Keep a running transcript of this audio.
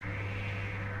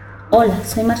Hola,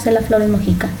 soy Marcela Flores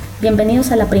Mojica.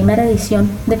 Bienvenidos a la primera edición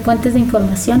de Fuentes de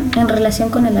Información en relación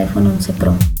con el iPhone 11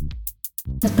 Pro.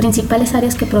 Las principales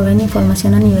áreas que proveen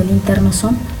información a nivel interno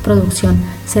son producción,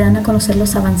 se dan a conocer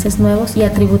los avances nuevos y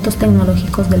atributos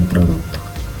tecnológicos del producto.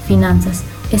 Finanzas,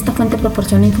 esta fuente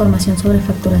proporciona información sobre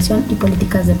facturación y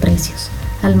políticas de precios.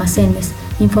 Almacenes,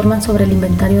 informan sobre el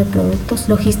inventario de productos,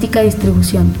 logística y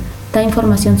distribución, da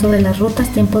información sobre las rutas,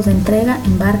 tiempos de entrega,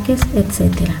 embarques,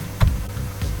 etc.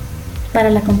 Para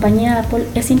la compañía Apple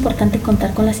es importante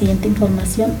contar con la siguiente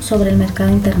información sobre el mercado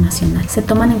internacional. Se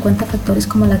toman en cuenta factores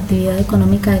como la actividad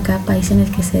económica de cada país en el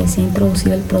que se desea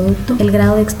introducir el producto, el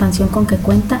grado de expansión con que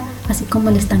cuenta, así como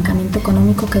el estancamiento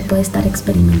económico que puede estar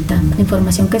experimentando. La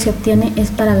información que se obtiene es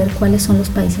para ver cuáles son los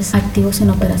países activos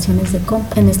en operaciones de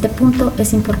compra. En este punto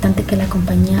es importante que la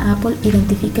compañía Apple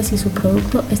identifique si su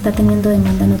producto está teniendo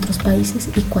demanda en otros países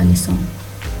y cuáles son.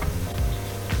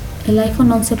 El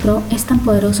iPhone 11 Pro es tan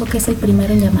poderoso que es el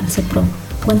primero en llamarse Pro.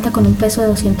 Cuenta con un peso de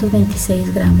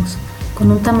 226 gramos,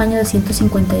 con un tamaño de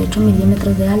 158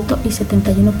 milímetros de alto y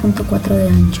 71.4 de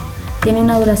ancho. Tiene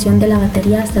una duración de la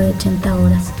batería hasta de 80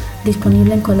 horas,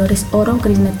 disponible en colores oro,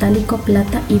 gris metálico,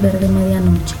 plata y verde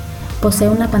medianoche. Posee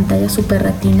una pantalla Super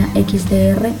Retina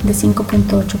XDR de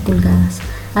 5.8 pulgadas.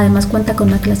 Además cuenta con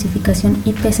una clasificación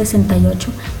IP68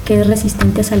 que es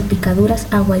resistente a salpicaduras,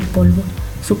 agua y polvo.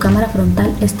 Su cámara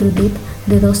frontal es True Depth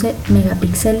de 12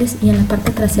 megapíxeles y en la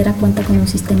parte trasera cuenta con un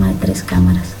sistema de 3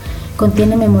 cámaras.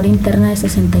 Contiene memoria interna de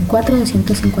 64,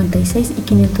 256 y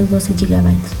 512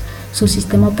 GB. Su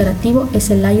sistema operativo es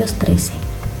el iOS 13.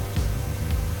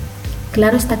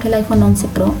 Claro está que el iPhone 11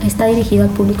 Pro está dirigido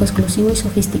al público exclusivo y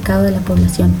sofisticado de la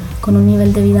población, con un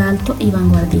nivel de vida alto y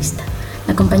vanguardista.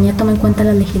 La compañía toma en cuenta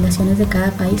las legislaciones de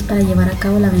cada país para llevar a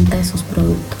cabo la venta de sus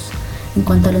productos. En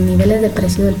cuanto a los niveles de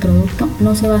precio del producto,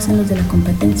 no se basa en los de la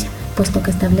competencia, puesto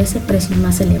que establece precios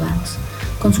más elevados.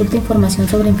 Consulta información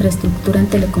sobre infraestructura en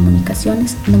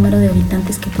telecomunicaciones, número de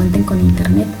habitantes que cuenten con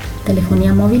internet,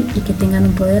 telefonía móvil y que tengan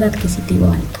un poder adquisitivo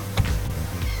alto.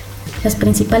 Las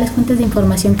principales fuentes de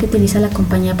información que utiliza la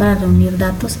compañía para reunir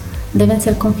datos deben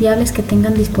ser confiables, que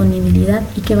tengan disponibilidad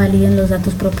y que validen los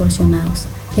datos proporcionados.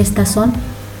 Estas son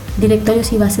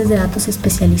directorios y bases de datos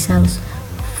especializados,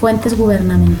 fuentes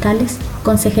gubernamentales,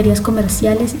 consejerías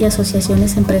comerciales y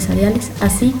asociaciones empresariales,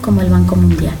 así como el Banco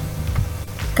Mundial.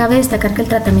 Cabe destacar que el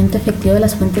tratamiento efectivo de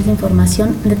las fuentes de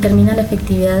información determina la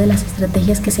efectividad de las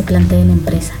estrategias que se plantee la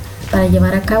empresa para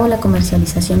llevar a cabo la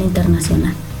comercialización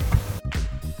internacional.